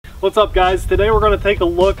What's up guys? Today we're going to take a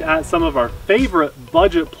look at some of our favorite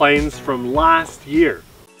budget planes from last year.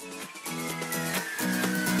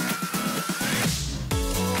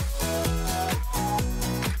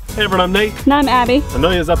 Hey everyone, I'm Nate. And I'm Abby.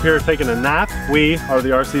 Amelia's up here taking a nap. We are the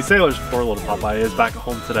RC Sailors. Poor little Popeye is back at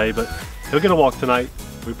home today, but he'll get a walk tonight,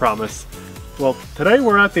 we promise. Well, today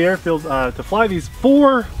we're at the airfield to fly these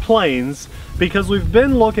 4 planes because we've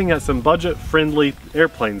been looking at some budget-friendly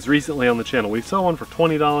airplanes recently on the channel. We saw one for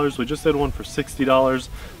 $20, we just did one for $60.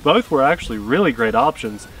 Both were actually really great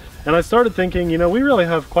options. And I started thinking, you know, we really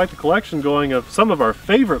have quite the collection going of some of our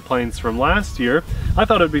favorite planes from last year. I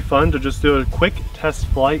thought it'd be fun to just do a quick test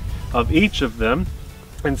flight of each of them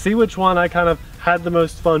and see which one I kind of had the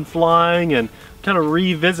most fun flying and kind of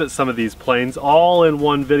revisit some of these planes all in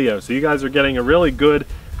one video. So you guys are getting a really good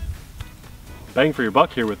bang for your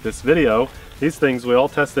buck here with this video. These things we all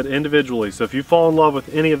tested individually, so if you fall in love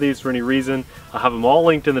with any of these for any reason, I'll have them all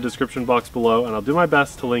linked in the description box below, and I'll do my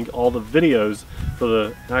best to link all the videos for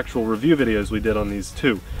the actual review videos we did on these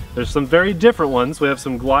too. There's some very different ones. We have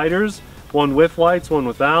some gliders, one with lights, one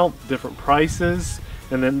without, different prices,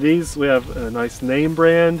 and then these we have a nice name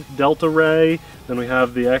brand, Delta Ray, then we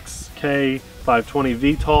have the XK520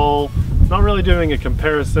 VTOL. Not really doing a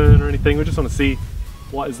comparison or anything, we just want to see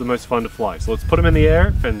what is the most fun to fly. So let's put them in the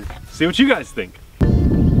air and see what you guys think.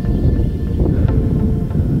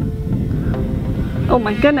 Oh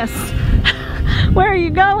my goodness. Where are you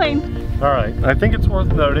going? Alright, I think it's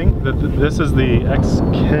worth noting that this is the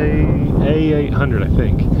XK800, I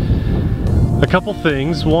think. A couple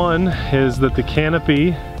things. One is that the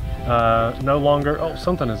canopy no longer, oh,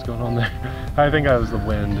 something is going on there. I think that was the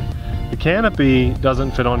wind. The canopy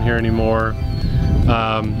doesn't fit on here anymore.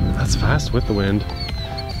 That's fast with the wind.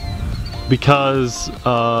 Because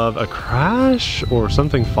of a crash or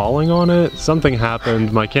something falling on it. Something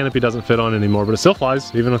happened. My canopy doesn't fit on anymore, but it still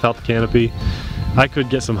flies even without the canopy. I could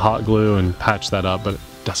get some hot glue and patch that up, but it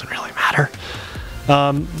doesn't really matter.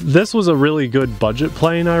 This was a really good budget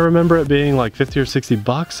plane. I remember it being like 50 or 60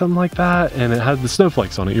 bucks, something like that, and it had the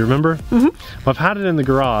snowflakes on it, you remember? Mm-hmm. Well, I've had it in the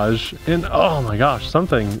garage, and oh my gosh,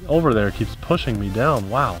 something over there keeps pushing me down.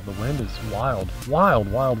 Wow, the wind is wild, wild,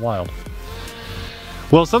 wild, wild.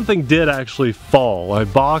 Well, something did actually fall. A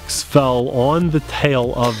box fell on the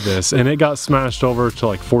tail of this and it got smashed over to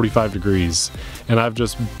like 45 degrees. And I've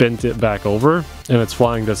just bent it back over and it's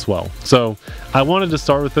flying this well. So I wanted to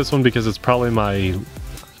start with this one because it's probably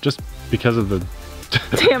just because of the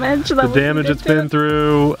damage, the damage it's been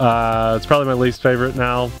through. It's probably my least favorite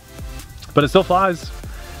now, but it still flies.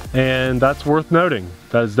 And that's worth noting.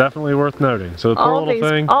 That is definitely worth noting. So the poor little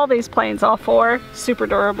thing. All these planes, all 4, super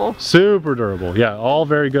durable. Super durable, yeah. All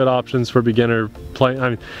very good options for beginner plane. I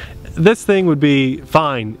mean, this thing would be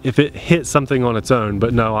fine if it hit something on its own,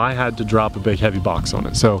 but no, I had to drop a big heavy box on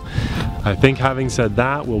it. So I think having said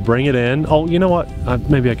that, we'll bring it in. Oh, you know what?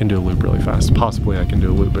 Maybe I can do a loop really fast. Possibly I can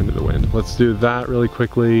do a loop into the wind. Let's do that really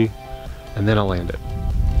quickly, and then I'll land it.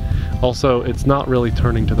 Also, it's not really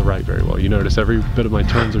turning to the right very well. You notice every bit of my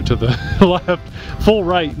turns are to the left. Full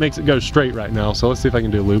right makes it go straight right now. So let's see if I can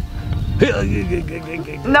do a loop.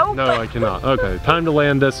 Nope. No, I cannot. Okay, time to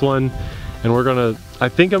land this one. And we're gonna, I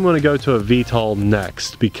think I'm gonna go to a VTOL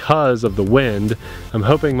next because of the wind. I'm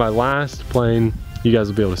hoping my last plane, you guys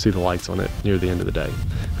will be able to see the lights on it near the end of the day.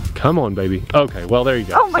 Come on, baby. Okay, well, there you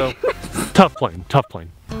go. Oh my goodness. Tough plane, tough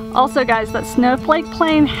plane. Also guys, that snowflake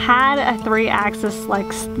plane had a 3-axis like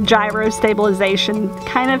gyro stabilization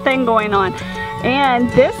kind of thing going on.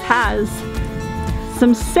 And this has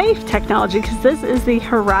some safe technology because this is the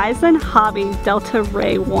Horizon Hobby Delta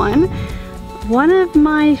Ray 1. One of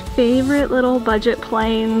my favorite little budget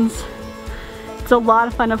planes. It's a lot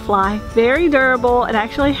of fun to fly. Very durable. It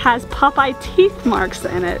actually has Popeye teeth marks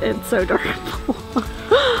in it. It's so durable.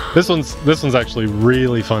 This one's actually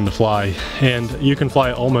really fun to fly, and you can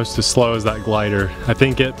fly almost as slow as that glider. I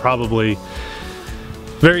think it probably,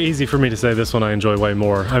 very easy for me to say this one I enjoy way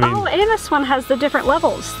more. I mean, oh, and this one has the different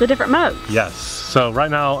levels, the different modes. Yes, so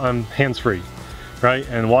right now I'm hands-free, right?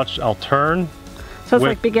 And watch, I'll turn. So it's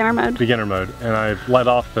like beginner mode? Beginner mode, and I've let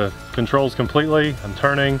off the controls completely. I'm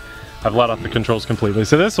turning. I've let off the controls completely.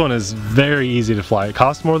 So this one is very easy to fly. It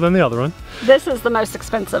costs more than the other one. This is the most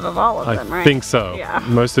expensive of all of them, right? I think so. Yeah.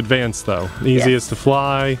 Most advanced though. Easiest to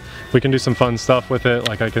fly. We can do some fun stuff with it.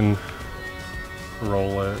 Like I can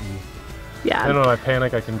roll it. And yeah. then when I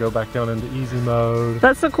panic, I can go back down into easy mode.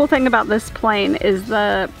 That's the cool thing about this plane is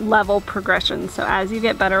the level progression. So as you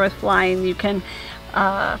get better with flying, you can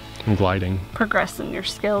gliding. Progress in your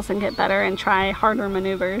skills and get better and try harder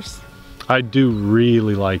maneuvers. I do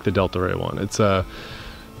really like the Delta Ray one. It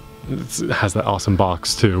has that awesome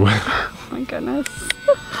box too. Oh my goodness.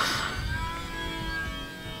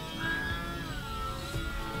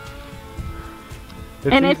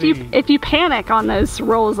 And if you panic on those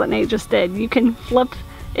rolls that Nate just did, you can flip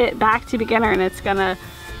it back to beginner and it's gonna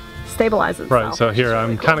stabilize itself. Right, so here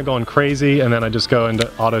I'm kind of going crazy and then I just go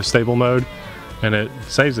into auto stable mode and it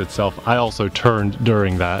saves itself. I also turned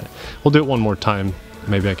during that. We'll do it one more time.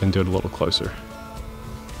 Maybe I can do it a little closer.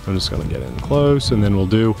 I'm just gonna get in close and then we'll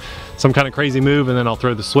do some kind of crazy move and then I'll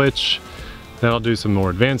throw the switch. Then I'll do some more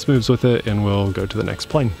advanced moves with it and we'll go to the next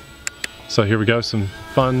plane. So here we go, some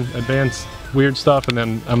fun, advanced, weird stuff, and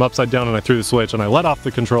then I'm upside down and I threw the switch and I let off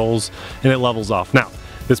the controls and it levels off. Now,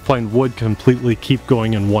 this plane would completely keep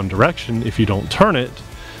going in one direction if you don't turn it,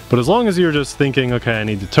 but as long as you're just thinking, okay, I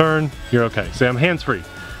need to turn, you're okay. See, I'm hands-free.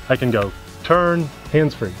 I can go turn,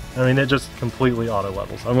 hands-free. I mean, it just completely auto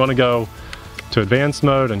levels. I'm gonna go to advanced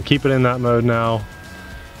mode and keep it in that mode now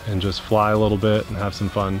and just fly a little bit and have some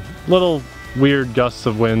fun. Little weird gusts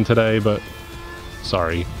of wind today, but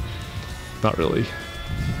sorry. Not really.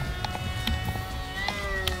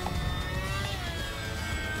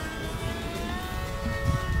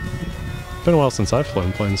 Been a while since I've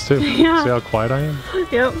flown planes too. Yeah. See how quiet I am?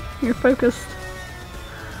 Yep, you're focused.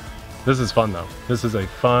 This is fun though. This is a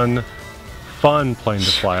fun plane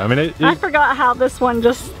to fly. I mean, I forgot how this one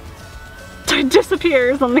just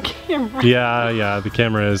disappears on the camera. Yeah, the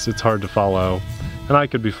camera it's hard to follow. And I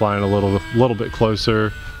could be flying a little bit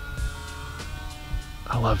closer.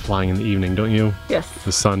 I love flying in the evening, don't you? Yes.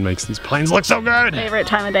 The sun makes these planes look so good. Favorite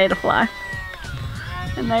time of day to fly.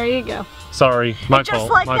 And there you go. Sorry, my fault. Just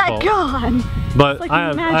like my that, fault. Gone. But like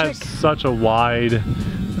I have such a wide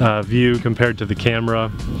view compared to the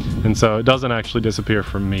camera, and so it doesn't actually disappear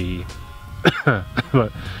from me.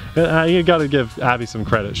 But you got to give Abby some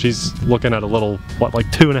credit. She's looking at a little, what, like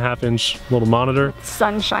 2.5 inch little monitor.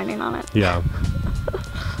 Sun shining on it. Yeah.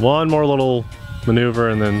 One more little maneuver,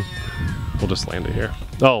 and then we'll just land it here.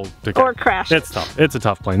 Oh, okay. Or crash. It's tough. It's a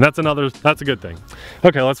tough plane. That's a good thing.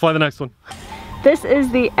 Okay, let's fly the next one. This is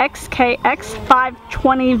the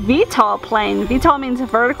XKX520 VTOL plane. VTOL means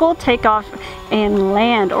vertical takeoff and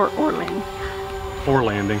land, or land. Or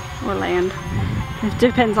landing. Or land. It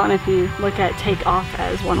depends on if you look at take off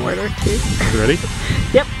as one word or two. You ready?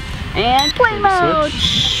 Yep. And plane mode.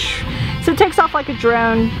 So it takes off like a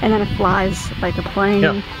drone and then it flies like a plane.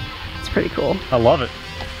 Yeah. It's pretty cool. I love it.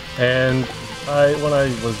 And when I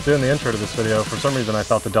was doing the intro to this video, for some reason I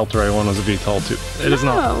thought the Delta Ray one was a VTOL too. It is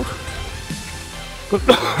not.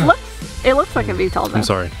 It looks like a VTOL though. I'm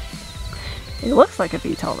sorry. It looks like a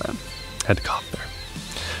VTOL though. Had to cough there.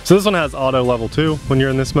 So this one has auto level 2 when you're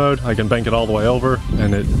in this mode. I can bank it all the way over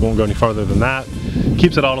and it won't go any farther than that.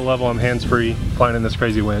 Keeps it auto level, I'm hands-free, flying in this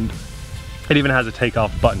crazy wind. It even has a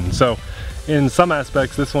takeoff button. So in some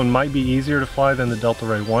aspects, this one might be easier to fly than the Delta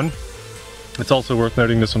Ray 1. It's also worth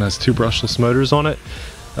noting this one has 2 brushless motors on it,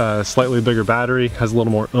 slightly bigger battery, has a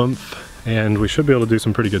little more oomph, and we should be able to do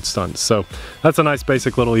some pretty good stunts. So that's a nice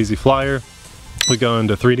basic little easy flyer. We go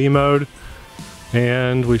into 3D mode,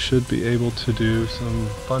 and we should be able to do some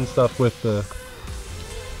fun stuff with the,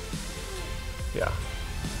 yeah.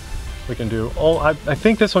 We can do all, I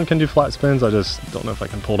think this one can do flat spins. I just don't know if I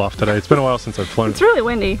can pull it off today. It's been a while since I've flown. It's really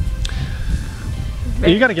windy.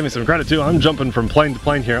 You gotta give me some credit too. I'm jumping from plane to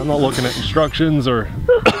plane here. I'm not looking at instructions or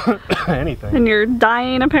anything. And you're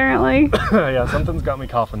dying apparently. Yeah, something's got me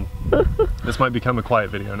coughing. This might become a quiet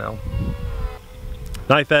video now.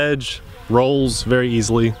 Knife edge, rolls very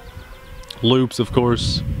easily. Loops, of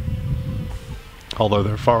course, although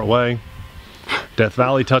they're far away. Death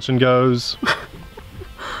Valley touch and goes.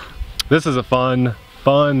 This is a fun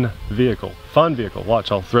vehicle. Fun vehicle.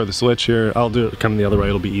 Watch, I'll throw the switch here. I'll do it coming the other way.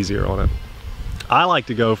 It'll be easier on it. I like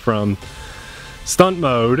to go from stunt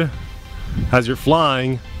mode as you're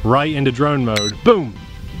flying right into drone mode. Boom!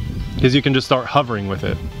 Because you can just start hovering with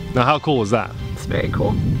it. Now, how cool is that? It's very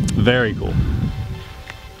cool. Very cool.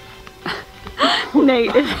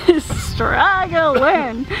 Nate is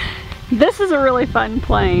struggling. This is a really fun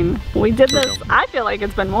plane. We did this, I feel like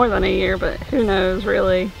it's been more than a year, but who knows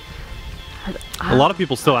really. A lot of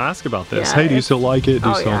people still ask about this. Yeah, hey, do you still like it?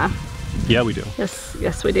 Yeah. Yeah, we do.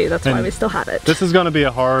 Yes, we do. That's why we still have it. This is going to be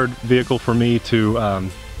a hard vehicle for me to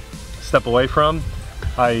step away from.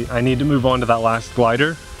 I need to move on to that last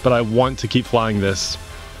glider, but I want to keep flying this.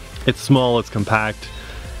 It's small, it's compact.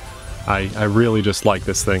 I really just like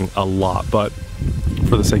this thing a lot, but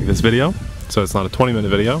for the sake of this video, so it's not a 20-minute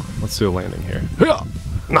video, let's do a landing here.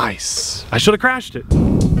 Nice! I should have crashed it.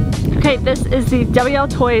 Okay, this is the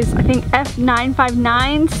WL Toys, I think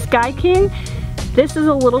F959 Sky King. This is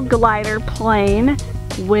a little glider plane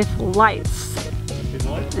with lights.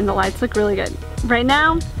 And the lights look really good. Right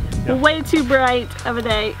now, Yeah. Way too bright of a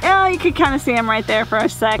day. Oh, you could kind of see him right there for a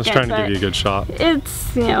second. I was trying to give you a good shot.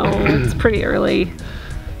 It's, you know, it's pretty early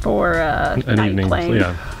for an night evening playing.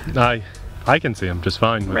 Yeah, I can see him just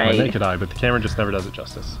fine with my naked eye, but the camera just never does it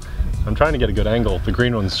justice. I'm trying to get a good angle. The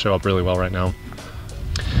green ones show up really well right now.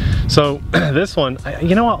 So this one,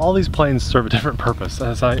 you know what? All these planes serve a different purpose.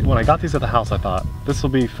 When I got these at the house, I thought this will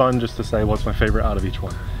be fun just to say what's my favorite out of each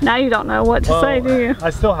one. Now you don't know what to say, do you? I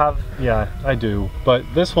still have, yeah, I do. But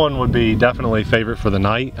this one would be definitely favorite for the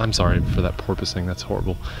night. I'm sorry for that porpoising. That's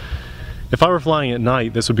horrible. If I were flying at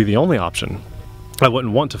night, this would be the only option. I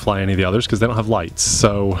wouldn't want to fly any of the others because they don't have lights.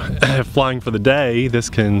 So flying for the day, this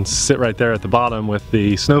can sit right there at the bottom with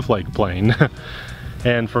the snowflake plane.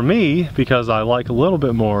 And for me, because I like a little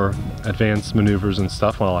bit more advanced maneuvers and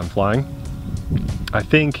stuff while I'm flying, I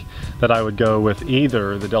think that I would go with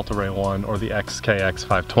either the Delta Ray 1 or the XKX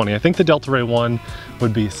 520. I think the Delta Ray 1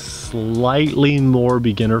 would be slightly more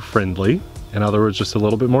beginner friendly. In other words, just a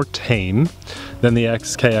little bit more tame than the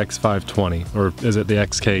XKX 520, or is it the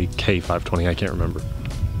XKK 520? I can't remember.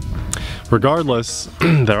 Regardless,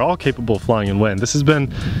 they're all capable of flying in wind. This has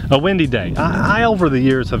been a windy day. I over the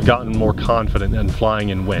years have gotten more confident in flying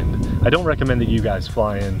in wind. I don't recommend that you guys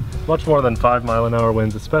fly in much more than 5-mile-an-hour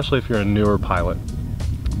winds, especially if you're a newer pilot.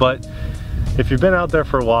 But if you've been out there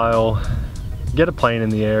for a while, get a plane in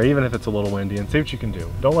the air, even if it's a little windy, and see what you can do.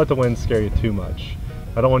 Don't let the wind scare you too much.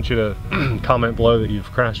 I don't want you to comment below that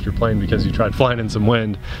you've crashed your plane because you tried flying in some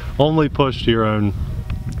wind. Only push to your own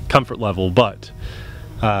comfort level, but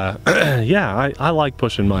yeah, I like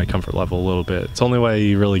pushing my comfort level a little bit. It's the only way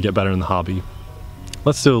you really get better in the hobby.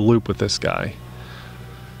 Let's do a loop with this guy.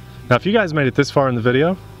 Now, if you guys made it this far in the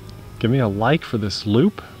video, give me a like for this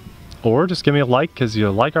loop, or just give me a like because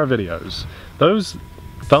you like our videos. Those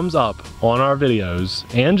thumbs up on our videos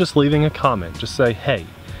and just leaving a comment, just say hey,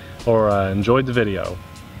 or enjoyed the video.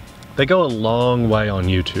 They go a long way on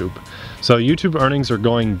YouTube. So YouTube earnings are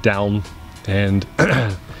going down, and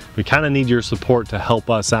we kind of need your support to help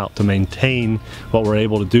us out to maintain what we're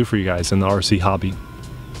able to do for you guys in the RC hobby.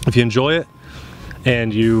 If you enjoy it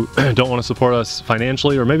and you don't want to support us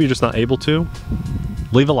financially, or maybe you're just not able to,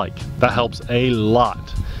 leave a like. That helps a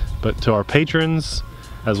lot. But to our patrons,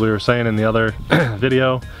 as we were saying in the other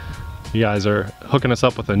video, you guys are hooking us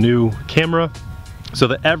up with a new camera so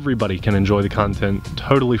that everybody can enjoy the content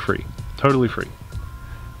totally free. Totally free.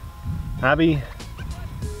 Abby,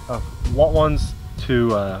 what ones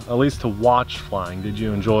to at least to watch flying did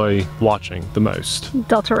you enjoy watching the most?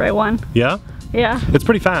 Delta Ray 1. Yeah? Yeah. It's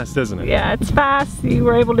pretty fast, isn't it? Yeah, it's fast. You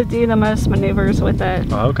were able to do the most maneuvers with it.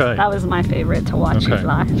 Oh, okay. That was my favorite to watch you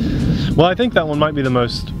fly. Well, I think that one might be the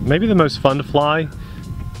most, maybe the most fun to fly,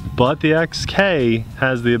 but the XK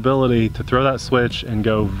has the ability to throw that switch and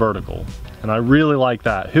go vertical. And I really like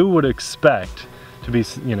that. Who would expect to be,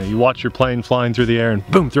 you know, you watch your plane flying through the air and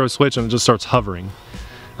boom, throw a switch and it just starts hovering.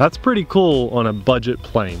 That's pretty cool on a budget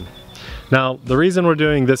plane. Now, the reason we're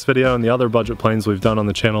doing this video and the other budget planes we've done on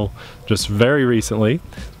the channel just very recently is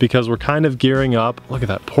because we're kind of gearing up. Look at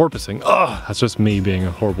that porpoising. Oh, that's just me being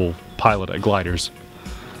a horrible pilot at gliders.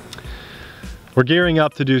 We're gearing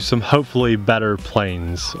up to do some hopefully better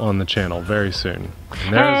planes on the channel very soon.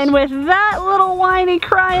 And with that little whiny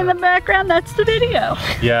cry in the background, that's the video.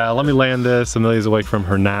 Yeah, let me land this. Amelia's awake from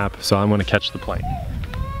her nap, so I'm gonna catch the plane.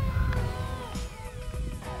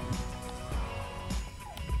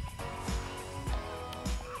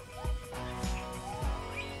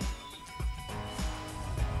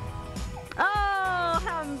 Oh,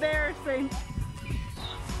 how embarrassing.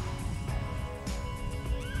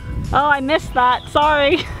 Oh, I missed that,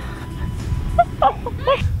 sorry.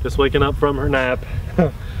 Just waking up from her nap.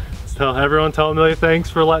 Let's tell Amelia thanks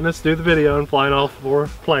for letting us do the video and flying all 4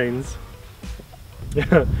 planes.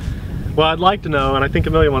 Well, I'd like to know, and I think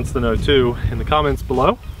Amelia wants to know too, in the comments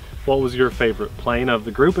below, what was your favorite plane of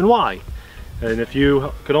the group and why? And if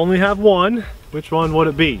you could only have one, which one would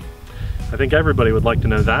it be? I think everybody would like to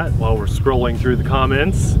know that while we're scrolling through the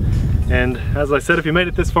comments. And as I said, if you made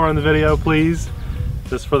it this far in the video, please,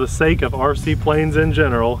 just for the sake of RC planes in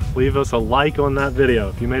general, leave us a like on that video.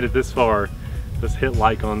 If you made it this far, just hit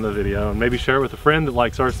like on the video and maybe share it with a friend that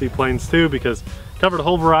likes RC planes too, because we covered a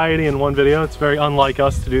whole variety in one video. It's very unlike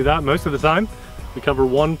us to do that. Most of the time, we cover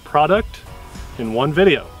one product in one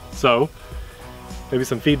video. So maybe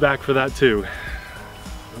some feedback for that too. We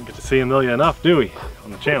don't get to see Amelia enough, do we,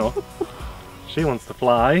 on the channel? She wants to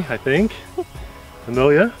fly, I think.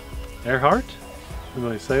 Amelia Earhart,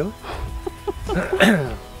 Amelia Saylor.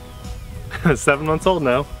 7 months old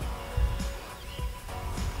now.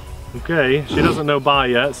 Okay, she doesn't know bye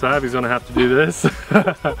yet, so Abby's gonna have to do this.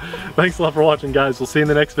 Thanks a lot for watching, guys. We'll see you in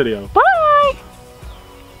the next video. Bye!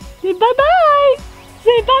 Say bye-bye.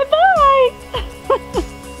 Say bye-bye.